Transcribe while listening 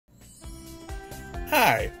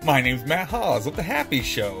Hi, my name's Matt Hawes of The Happy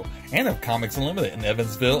Show and of Comics Unlimited in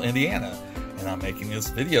Evansville, Indiana. And I'm making this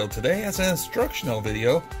video today as an instructional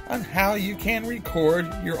video on how you can record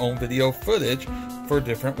your own video footage for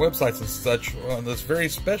different websites and such. This very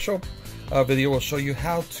special video will show you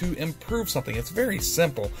how to improve something. It's very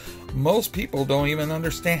simple. Most people don't even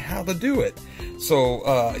understand how to do it. So,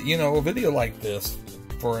 a video like this,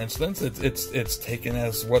 for instance, it's taken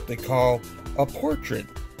as what they call a portrait.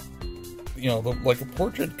 Like a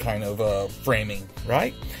portrait kind of framing,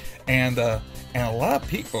 right? And a lot of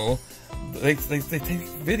people, they take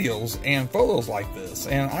videos and photos like this,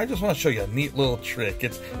 and I just want to show you a neat little trick.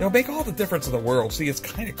 It'll make all the difference in the world. See, it's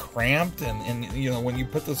kind of cramped, and when you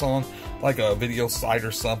put this on like a video site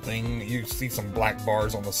or something, you see some black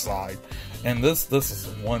bars on the side. And this is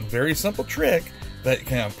one very simple trick that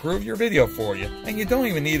can improve your video for you, and you don't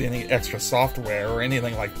even need any extra software or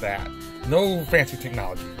anything like that. No fancy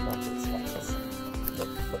technology. Watch this.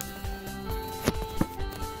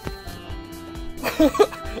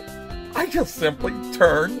 I just simply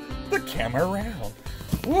turn the camera around.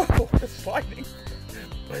 Whoa, it's sliding,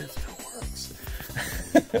 but it still works.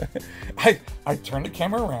 I turned the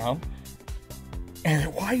camera around, and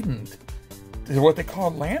it widened to what they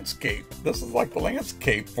call landscape. This is like the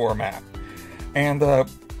landscape format, and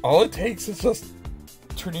all it takes is just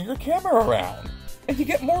turning your camera around, and you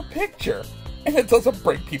get more picture, and it doesn't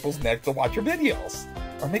break people's necks to watch your videos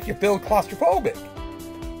or make you feel claustrophobic.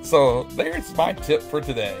 So there's my tip for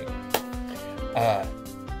today.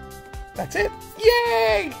 That's it.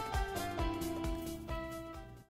 Yay!